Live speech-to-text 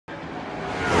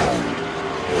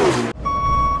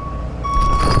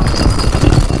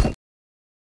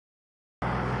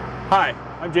Hi,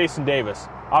 I'm Jason Davis,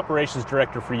 Operations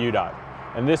Director for UDOT,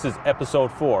 and this is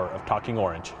episode 4 of Talking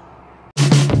Orange.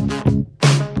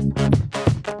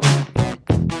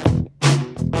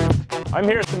 I'm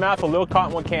here at the mouth of Little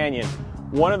Cottonwood Canyon,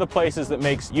 one of the places that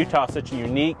makes Utah such a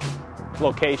unique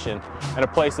location and a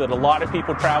place that a lot of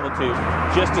people travel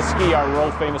to just to ski our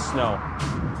world famous snow.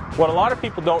 What a lot of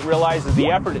people don't realize is the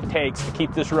effort it takes to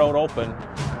keep this road open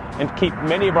and keep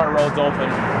many of our roads open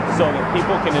so that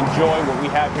people can enjoy what we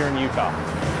have here in Utah.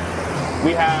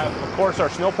 We have, of course, our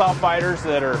snowplow fighters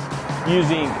that are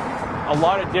using a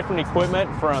lot of different equipment,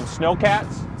 from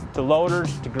snowcats to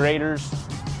loaders to graders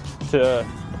to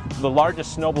the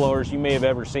largest snowblowers you may have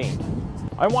ever seen.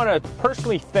 I want to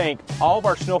personally thank all of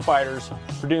our snow fighters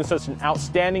for doing such an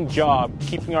outstanding job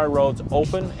keeping our roads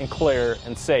open and clear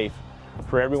and safe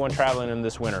for everyone traveling in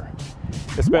this winter.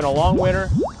 It's been a long winter,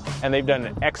 and they've done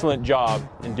an excellent job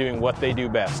in doing what they do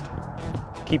best,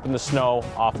 keeping the snow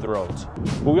off the roads.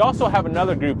 But we also have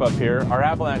another group up here, our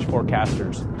avalanche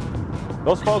forecasters.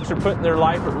 Those folks are putting their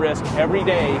life at risk every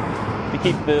day to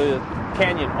keep the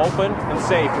canyon open and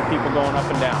safe for people going up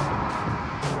and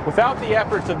down. Without the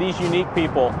efforts of these unique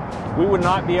people, we would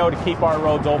not be able to keep our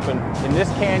roads open in this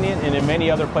canyon and in many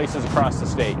other places across the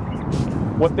state.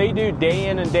 What they do day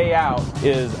in and day out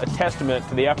is a testament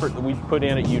to the effort that we put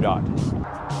in at UDOT.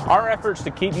 Our efforts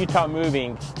to keep Utah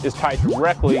moving is tied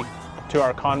directly to our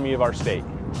economy of our state.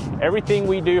 Everything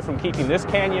we do, from keeping this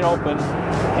canyon open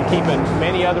to keeping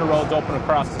many other roads open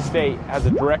across the state, has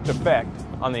a direct effect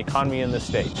on the economy in this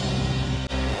state.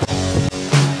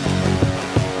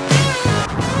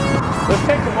 Let's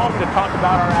take a moment to talk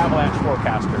about our avalanche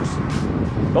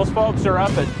forecasters. Those folks are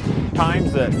up at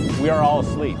times that we are all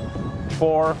asleep.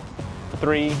 4,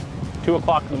 3, 2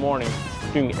 o'clock in the morning,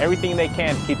 doing everything they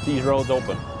can to keep these roads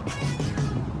open.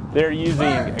 They're using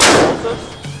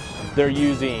explosives, they're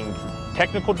using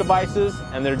technical devices,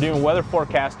 and they're doing weather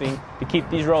forecasting to keep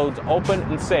these roads open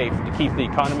and safe to keep the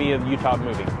economy of Utah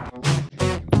moving.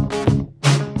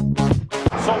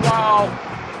 So while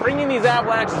bringing these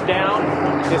avalanches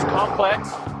down is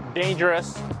complex,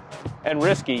 dangerous, and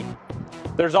risky,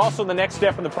 there's also the next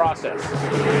step in the process.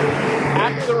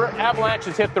 After the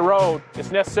avalanches hit the road,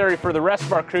 it's necessary for the rest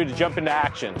of our crew to jump into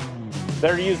action.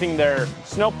 They're using their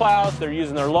snowplows, they're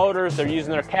using their loaders, they're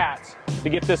using their cats to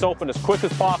get this open as quick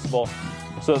as possible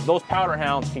so that those powder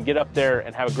hounds can get up there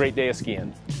and have a great day of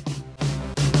skiing.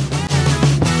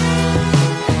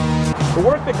 The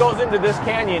work that goes into this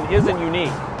canyon isn't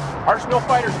unique. Our snow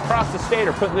fighters across the state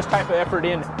are putting this type of effort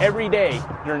in every day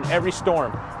during every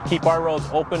storm to keep our roads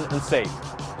open and safe.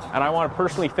 And I want to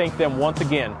personally thank them once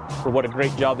again for what a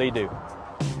great job they do.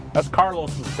 As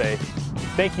Carlos would say,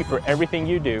 thank you for everything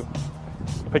you do.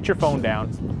 Put your phone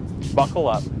down, buckle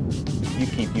up, you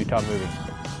keep Utah moving.